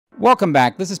Welcome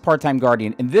back, this is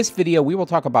PartTimeGuardian. In this video, we will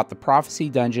talk about the Prophecy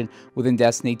Dungeon within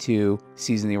Destiny 2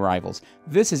 Season of the Arrivals.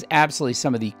 This is absolutely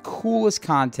some of the coolest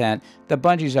content that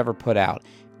Bungie's ever put out.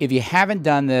 If you haven't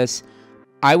done this,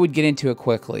 I would get into it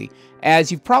quickly.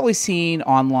 As you've probably seen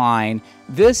online,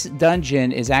 this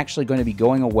dungeon is actually going to be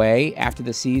going away after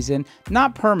the season.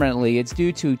 Not permanently, it's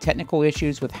due to technical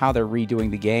issues with how they're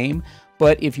redoing the game.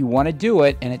 But if you want to do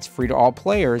it, and it's free to all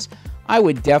players, I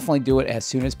would definitely do it as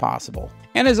soon as possible.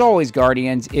 And as always,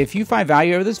 Guardians, if you find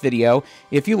value out of this video,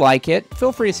 if you like it,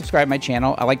 feel free to subscribe to my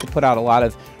channel. I like to put out a lot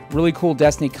of really cool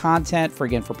Destiny content for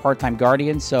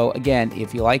PartTimeGuardian. So again,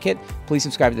 if you like it, please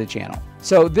subscribe to the channel.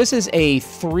 So this is a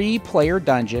 3-player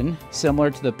dungeon,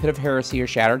 similar to the Pit of Heresy or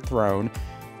Shattered Throne.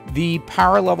 The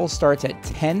power level starts at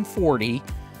 1040,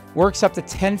 works up to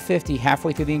 1050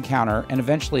 halfway through the encounter, and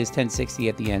eventually is 1060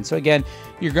 at the end. So again,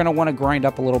 you're going to want to grind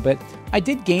up a little bit. I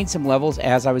did gain some levels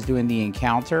as I was doing the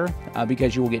encounter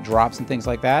because you will get drops and things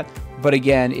like that. But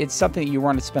again, it's something you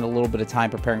want to spend a little bit of time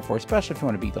preparing for, especially if you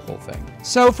want to beat the whole thing.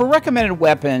 So for recommended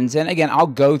weapons, and again, I'll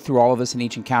go through all of this in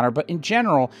each encounter, but in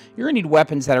general, you're going to need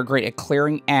weapons that are great at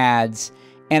clearing adds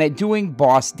and at doing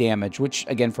boss damage, which,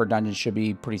 again, for dungeons should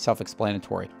be pretty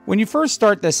self-explanatory. When you first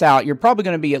start this out, you're probably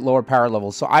going to be at lower power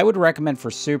levels, so I would recommend for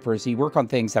supers, you work on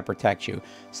things that protect you.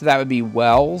 So that would be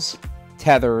wells,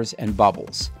 tethers, and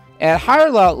bubbles. At higher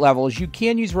levels, you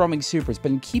can use roaming supers,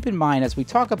 but keep in mind, as we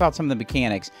talk about some of the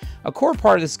mechanics, a core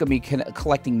part of this is going to be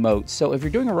collecting motes. So if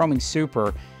you're doing a roaming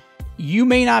super, you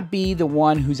may not be the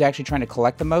one who's actually trying to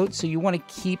collect the motes, so you want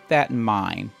to keep that in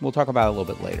mind. We'll talk about it a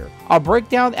little bit later. I'll break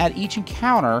down at each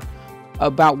encounter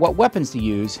about what weapons to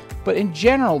use, but in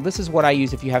general, this is what I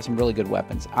use if you have some really good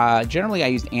weapons. Generally, I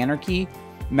used Anarchy,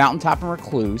 Mountaintop, and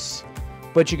Recluse,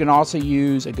 but you can also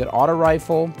use a good auto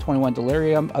rifle, 21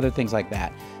 Delirium, other things like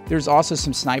that. There's also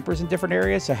some snipers in different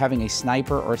areas, so having a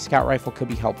sniper or a scout rifle could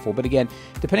be helpful, but again,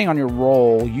 depending on your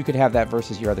role, you could have that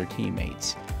versus your other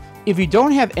teammates. If you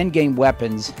don't have endgame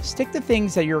weapons, stick to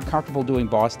things that you're comfortable doing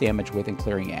boss damage with and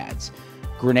clearing adds.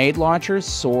 Grenade launchers,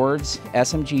 swords,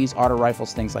 SMGs, auto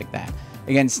rifles, things like that.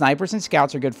 Again, snipers and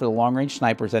scouts are good for the long-range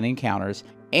snipers and encounters.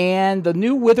 And the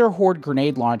new Wither Horde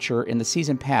grenade launcher in the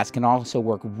Season Pass can also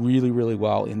work really, really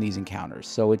well in these encounters.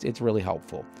 So it's really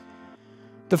helpful.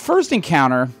 The first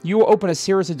encounter, you will open a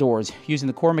series of doors using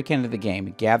the core mechanic of the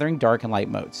game, gathering dark and light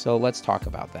motes. So let's talk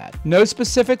about that. No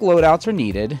specific loadouts are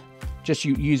needed. Just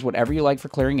you use whatever you like for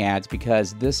clearing adds,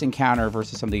 because this encounter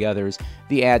versus some of the others,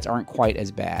 the adds aren't quite as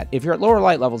bad. If you're at lower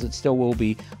light levels, it still will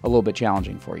be a little bit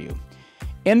challenging for you.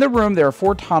 In the room, there are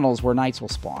 4 tunnels where knights will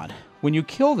spawn. When you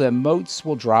kill them, motes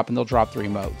will drop, and they'll drop 3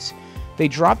 motes. They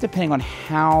drop depending on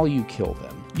how you kill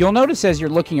them. You'll notice as you're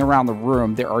looking around the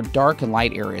room, there are dark and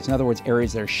light areas. In other words,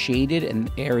 areas that are shaded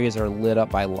and areas that are lit up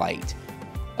by light.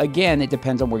 Again, it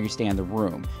depends on where you stand in the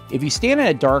room. If you stand in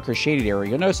a dark or shaded area,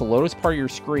 you'll notice the lowest part of your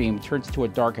screen turns into a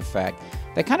dark effect.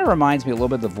 That kind of reminds me a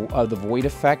little bit of the void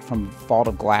effect from Fault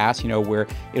of Glass, you know, where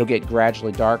it'll get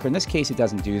gradually darker. In this case, it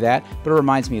doesn't do that, but it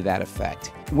reminds me of that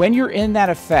effect. When you're in that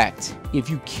effect, if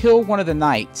you kill one of the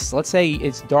knights, let's say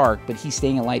it's dark, but he's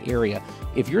staying in a light area,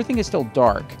 if your thing is still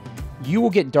dark, you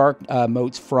will get dark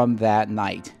motes from that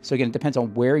knight. So again, it depends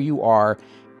on where you are.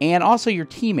 And also your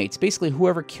teammates. Basically,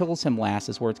 whoever kills him last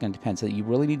is where it's going to depend. So you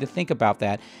really need to think about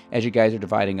that as you guys are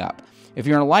dividing up. If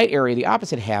you're in a light area, the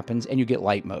opposite happens, and you get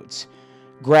light motes.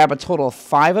 Grab a total of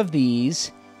 5 of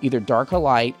these, either dark or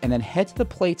light, and then head to the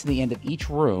plates at the end of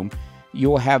each room. You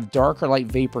will have dark or light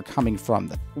vapor coming from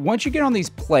them. Once you get on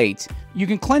these plates, you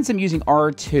can cleanse them using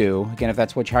R2, again, if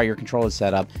that's how your controller is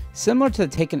set up, similar to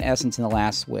the Taken Essence in the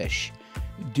Last Wish.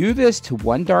 Do this to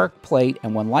 1 dark plate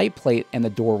and 1 light plate, and the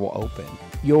door will open.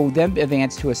 You'll then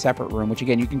advance to a separate room, which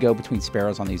again, you can go between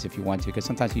sparrows on these if you want to, because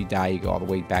sometimes if you die, you go all the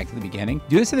way back to the beginning.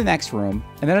 Do this in the next room,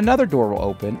 and then another door will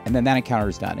open, and then that encounter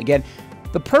is done. Again,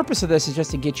 the purpose of this is just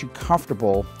to get you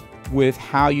comfortable with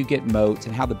how you get motes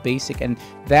and how the basic, and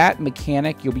that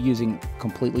mechanic you'll be using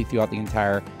completely throughout the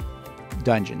entire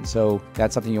dungeon. So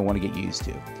that's something you'll want to get used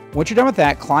to. Once you're done with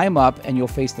that, climb up, and you'll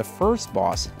face the first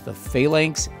boss, the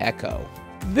Phalanx Echo.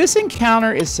 This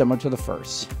encounter is similar to the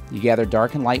first. You gather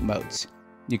dark and light motes.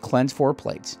 You cleanse 4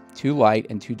 plates, 2 light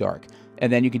and 2 dark,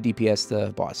 and then you can DPS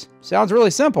the boss. Sounds really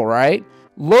simple, right?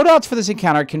 Loadouts for this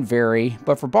encounter can vary,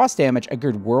 but for boss damage, a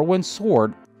good whirlwind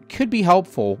sword could be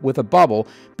helpful with a bubble,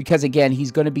 because again,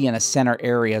 he's going to be in a center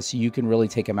area, so you can really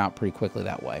take him out pretty quickly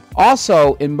that way.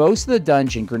 Also, in most of the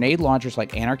dungeon, grenade launchers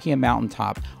like Anarchy and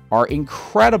Mountaintop are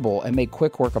incredible and make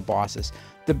quick work of bosses.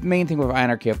 The main thing with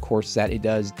Anarchy, of course, is that it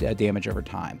does damage over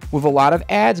time. With a lot of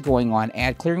adds going on,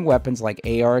 ad clearing weapons like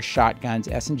ARs, shotguns,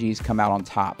 SMGs come out on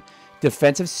top.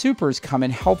 Defensive supers come in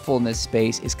helpful in this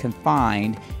space is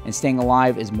confined, and staying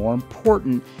alive is more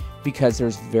important because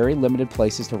there's very limited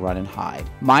places to run and hide.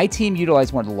 My team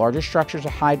utilized one of the largest structures to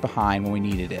hide behind when we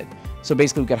needed it. So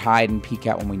basically we could hide and peek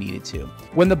out when we needed to.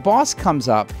 When the boss comes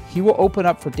up, he will open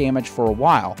up for damage for a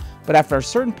while, but after a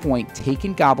certain point,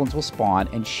 taken goblins will spawn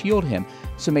and shield him.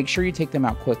 So make sure you take them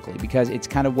out quickly because it's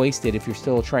kind of wasted if you're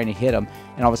still trying to hit them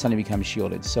and all of a sudden he becomes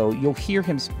shielded. So you'll hear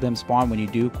them spawn when you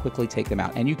do quickly take them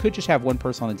out. And you could just have one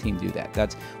person on the team do that.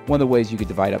 That's one of the ways you could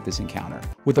divide up this encounter.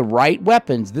 With the right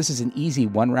weapons, this is an easy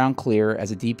one round clear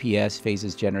as a DPS. Phase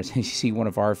is generous. You see one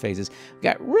of our phases. We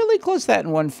got really close to that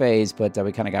in one phase, but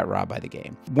we kind of got robbed by the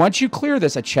game. Once you clear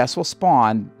this, a chest will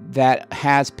spawn that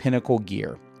has pinnacle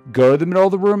gear. Go to the middle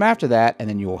of the room after that, and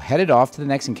then you will head it off to the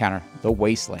next encounter, the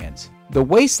Wastelands. The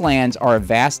Wastelands are a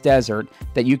vast desert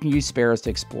that you can use sparrows to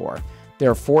explore. There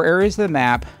are 4 areas of the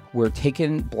map where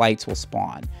taken blights will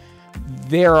spawn.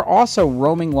 There are also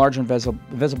roaming large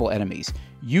invisible enemies.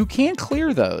 You can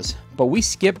clear those, but we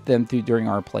skipped them during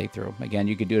our playthrough. Again,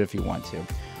 you could do it if you want to.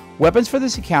 Weapons for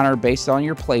this encounter are based on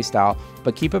your playstyle,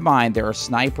 but keep in mind there are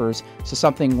snipers, so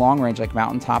something long range like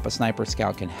mountaintop, a sniper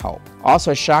scout can help.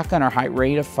 Also, a shotgun or high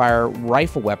rate of fire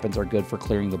rifle weapons are good for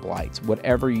clearing the blights.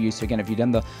 Whatever you use. So again, if you've done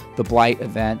the blight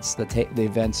events, the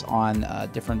events on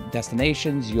different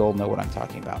destinations, you'll know what I'm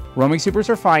talking about. Roaming supers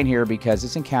are fine here because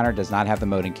this encounter does not have the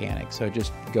mode mechanic, so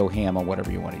just go ham on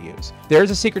whatever you want to use.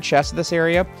 There's a secret chest in this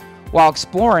area. While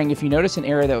exploring, if you notice an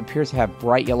area that appears to have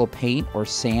bright yellow paint or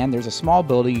sand, there's a small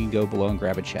building you can go below and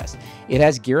grab a chest. It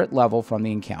has gear at level from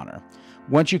the encounter.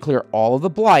 Once you clear all of the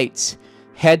blights,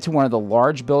 head to one of the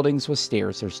large buildings with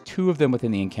stairs. There's 2 of them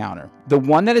within the encounter. The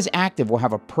one that is active will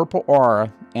have a purple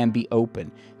aura and be open.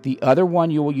 The other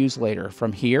one you will use later.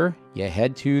 From here, you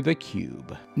head to the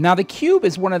cube. Now, the cube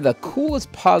is one of the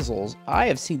coolest puzzles I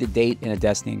have seen to date in a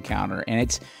Destiny encounter, and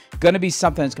it's going to be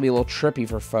something that's going to be a little trippy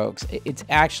for folks. It's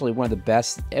actually one of the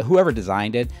best. Whoever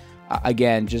designed it,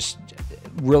 again, just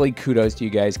really kudos to you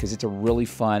guys because it's a really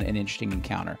fun and interesting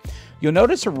encounter. You'll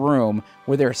notice a room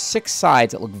where there are 6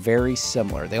 sides that look very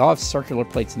similar. They all have circular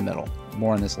plates in the middle.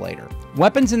 More on this later.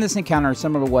 Weapons in this encounter are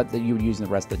similar to what you would use in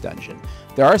the rest of the dungeon.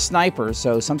 There are snipers,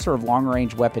 so some sort of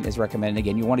long-range weapon is recommended.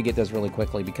 Again, you want to get those really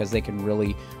quickly because they can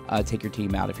really take your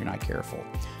team out if you're not careful.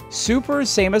 Supers,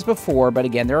 same as before, but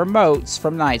again, there are motes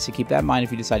from knights, so keep that in mind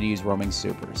if you decide to use roaming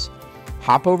supers.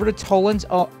 Hop over to Toland's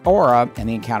aura, and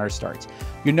the encounter starts.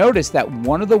 You notice that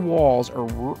one of the walls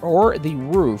or the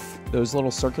roof, those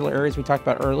little circular areas we talked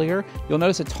about earlier, you'll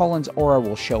notice that Toland's aura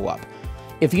will show up.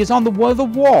 If he is on one of the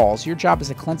walls, your job is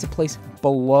to cleanse a place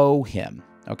below him.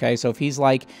 Okay, so if he's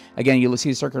like, again, you'll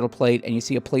see a circular plate and you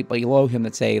see a plate below him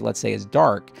that let's say is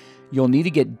dark, you'll need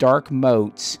to get dark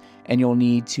motes and you'll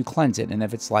need to cleanse it. And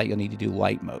if it's light, you'll need to do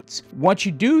light motes. Once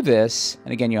you do this,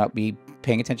 and again, you'll be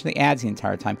paying attention to the ads the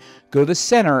entire time, go to the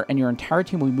center and your entire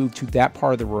team will move to that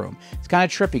part of the room. It's kind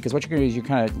of trippy because what you're going to do is you're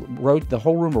kind of the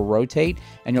whole room will rotate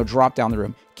and you'll drop down the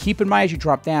room. Keep in mind as you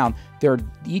drop down,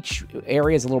 each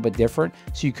area is a little bit different,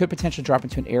 so you could potentially drop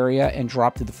into an area and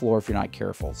drop to the floor if you're not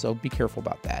careful, so be careful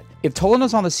about that. If Toland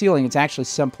is on the ceiling, it's actually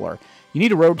simpler. You need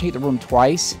to rotate the room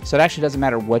twice, so it actually doesn't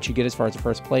matter what you get as far as the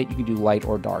first plate. You can do light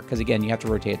or dark, because again, you have to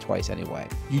rotate it twice anyway.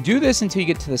 You do this until you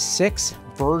get to the 6th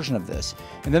version of this,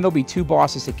 and then there'll be 2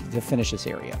 bosses to finish this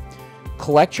area.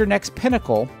 Collect your next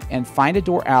pinnacle and find a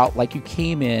door out like you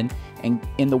came in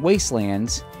the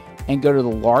Wastelands, and go to the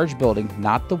large building,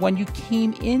 not the one you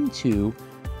came into,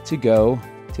 to go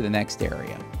to the next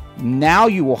area. Now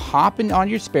you will hop in on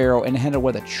your Sparrow and head to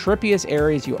one of the trippiest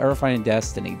areas you'll ever find in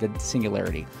Destiny, the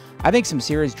Singularity. I think some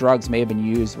serious drugs may have been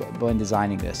used when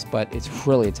designing this, but it's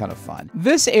really a ton of fun.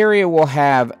 This area will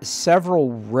have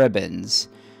several ribbons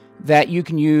that you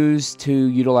can use to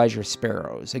utilize your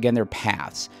Sparrows. Again, they're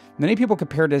paths. Many people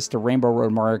compare this to Rainbow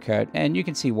Road Mario Kart, and you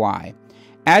can see why.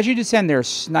 As you descend, there are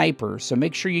snipers, so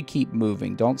make sure you keep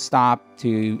moving. Don't stop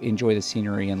to enjoy the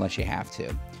scenery unless you have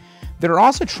to. There are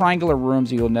also triangular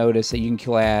rooms you'll notice that you can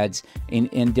kill ads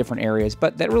in different areas,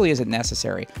 but that really isn't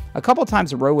necessary. A couple of times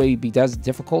the roadway does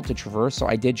difficult to traverse, so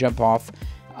I did jump off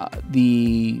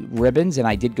the ribbons, and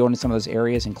I did go into some of those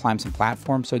areas and climb some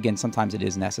platforms, so again, sometimes it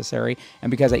is necessary,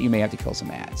 and because of that, you may have to kill some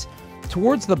ads.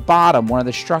 Towards the bottom, one of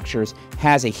the structures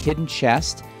has a hidden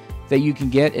chest that you can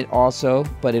get. It also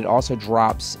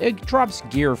drops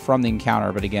gear from the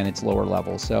encounter, but again, it's lower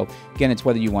level, so again, it's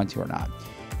whether you want to or not.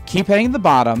 Keep heading to the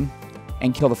bottom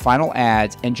and kill the final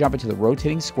ads and jump into the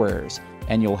rotating squares,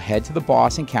 and you'll head to the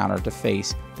boss encounter to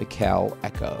face the Kell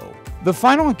Echo. The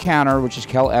final encounter, which is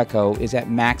Kell Echo, is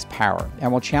at max power and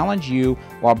will challenge you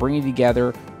while bringing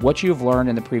together what you have learned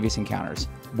in the previous encounters.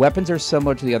 Weapons are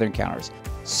similar to the other encounters.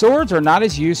 Swords are not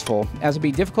as useful, as it would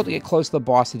be difficult to get close to the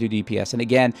boss to do DPS. And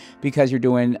again, because you're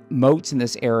doing motes in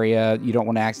this area, you don't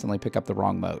want to accidentally pick up the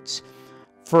wrong motes.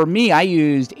 For me, I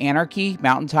used Anarchy,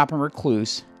 Mountaintop, and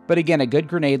Recluse. But again, a good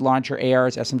grenade launcher,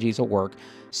 ARs, SMGs will work.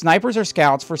 Snipers or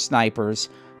scouts for snipers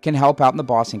can help out in the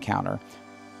boss encounter.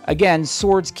 Again,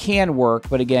 swords can work,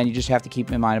 but again, you just have to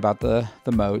keep in mind about the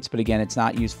motes. But again, it's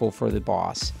not useful for the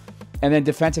boss. And then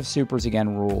defensive supers,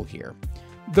 again, rule here.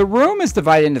 The room is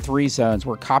divided into 3 zones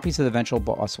where copies of the eventual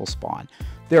boss will spawn.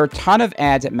 There are a ton of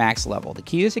ads at max level. The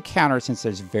key to this encounter, since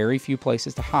there's very few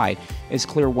places to hide, is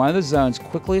clear one of the zones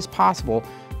quickly as possible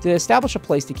to establish a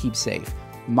place to keep safe.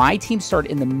 My team started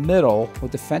in the middle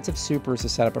with defensive supers to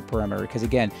set up a perimeter because,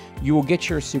 again, you will get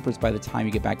your supers by the time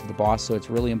you get back to the boss, so it's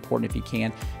really important, if you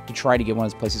can, to try to get one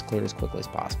of those places cleared as quickly as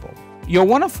possible. You'll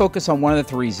want to focus on one of the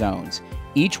 3 zones.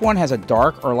 Each one has a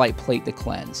dark or light plate to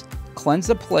cleanse. Cleanse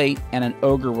the plate and an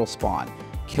ogre will spawn.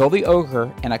 Kill the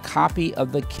ogre and a copy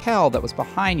of the Kell that was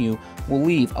behind you will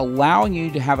leave, allowing you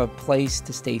to have a place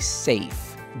to stay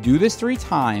safe. Do this 3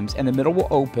 times and the middle will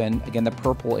open, again the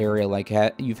purple area like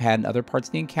you've had in other parts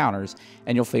of the encounters,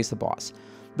 and you'll face the boss.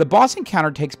 The boss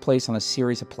encounter takes place on a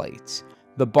series of plates.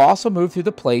 The boss will move through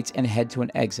the plates and head to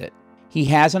an exit. He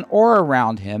has an aura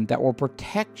around him that will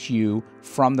protect you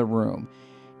from the room.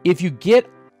 If you get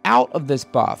out of this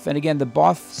buff, and again the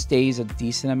buff stays a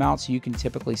decent amount, so you can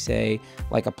typically say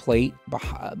like a plate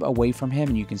away from him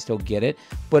and you can still get it,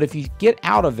 but if you get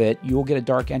out of it, you will get a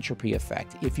dark entropy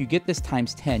effect. If you get this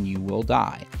times 10, you will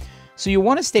die. So you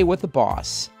want to stay with the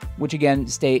boss, which again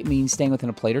means staying within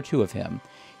a plate or 2 of him.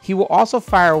 He will also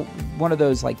fire one of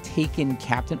those like taken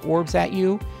captain orbs at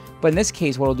you, but in this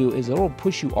case, what it'll do is it'll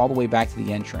push you all the way back to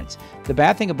the entrance. The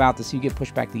bad thing about this, you get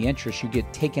pushed back to the entrance, you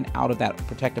get taken out of that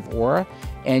protective aura,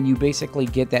 and you basically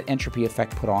get that entropy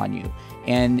effect put on you.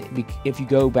 And if you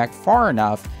go back far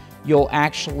enough, you'll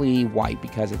actually wipe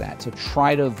because of that. So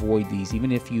try to avoid these,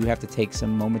 even if you have to take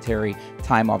some momentary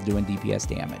time off doing DPS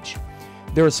damage.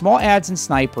 There are small ads and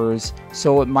snipers,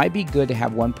 so it might be good to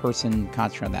have one person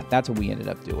concentrate on that. That's what we ended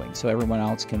up doing, so everyone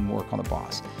else can work on the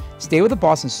boss. Stay with the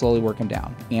boss and slowly work him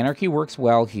down. Anarchy works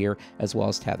well here, as well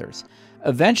as tethers.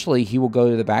 Eventually, he will go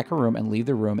to the back of the room and leave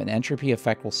the room, and entropy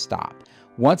effect will stop.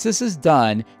 Once this is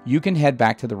done, you can head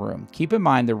back to the room. Keep in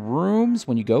mind, the rooms,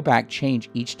 when you go back, change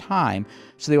each time,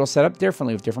 so they will set up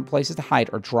differently with different places to hide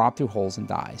or drop through holes and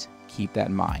dies. Keep that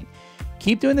in mind.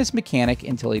 Keep doing this mechanic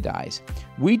until he dies.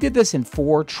 We did this in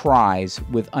 4 tries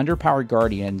with underpowered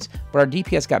guardians, but our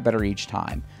DPS got better each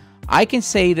time. I can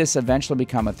say this eventually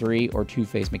become a 3 or 2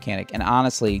 phase mechanic, and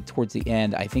honestly, towards the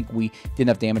end, I think we did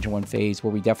enough damage in 1 phase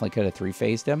where we definitely could have 3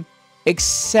 phased him.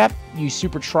 Except you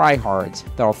super tryhards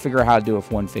that'll figure out how to do it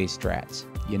with 1 phase strats.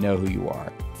 You know who you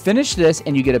are. Finish this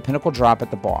and you get a pinnacle drop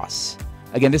at the boss.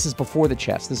 Again, this is before the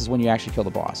chest. This is when you actually kill the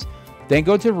boss. Then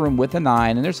go to the room with the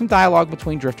 9, and there's some dialogue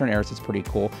between Drifter and Eris. It's pretty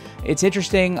cool. It's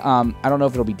interesting. I don't know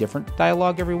if it'll be different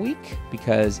dialogue every week,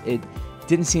 because it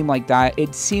didn't seem like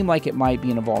it seemed like it might be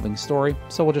an evolving story,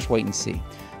 so we'll just wait and see.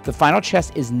 The final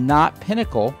chest is not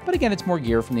pinnacle, but again, it's more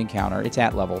gear from the encounter. It's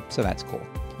at level, so that's cool.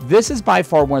 This is by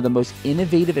far one of the most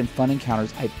innovative and fun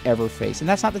encounters I've ever faced, and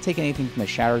that's not to take anything from the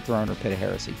Shattered Throne or Pit of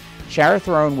Heresy. Shattered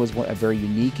Throne was a very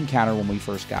unique encounter when we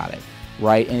first got it,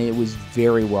 right? And it was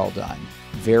very well done.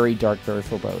 Very dark, very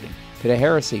foreboding. Pit of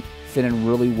Heresy fit in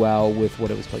really well with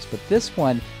what it was placed. But this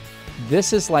one,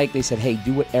 this is like they said, hey,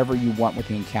 do whatever you want with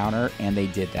the encounter, and they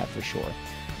did that for sure.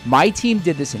 My team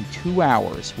did this in 2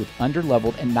 hours with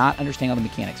underleveled and not understanding all the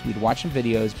mechanics. We'd watch some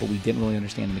videos, but we didn't really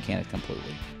understand the mechanics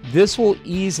completely. This will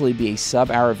easily be a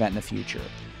sub-hour event in the future.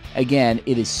 Again,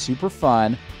 it is super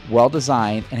fun, well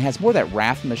designed, and has more of that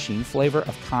Wrath Machine flavor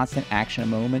of constant action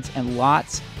moments and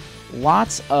lots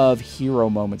of hero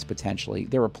moments potentially.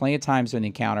 There were plenty of times during the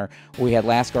encounter where we had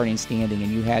Last Guardian standing and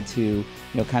you had to,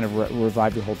 kind of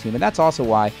revive your whole team. And that's also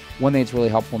why one thing that's really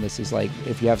helpful in this is like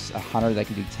if you have a hunter that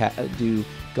can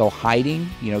go hiding,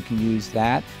 can use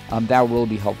that. That will really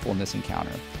be helpful in this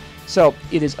encounter. So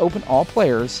it is open all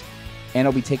players, and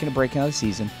it'll be taking a break another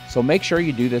season. So make sure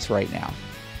you do this right now.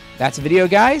 That's the video,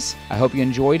 guys. I hope you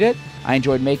enjoyed it. I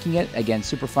enjoyed making it. Again,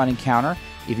 super fun encounter.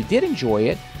 If you did enjoy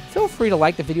it, feel free to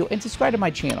like the video and subscribe to my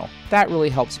channel. That really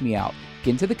helps me out.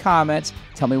 Get into the comments,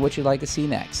 tell me what you'd like to see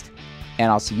next. And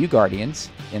I'll see you Guardians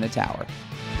in the tower.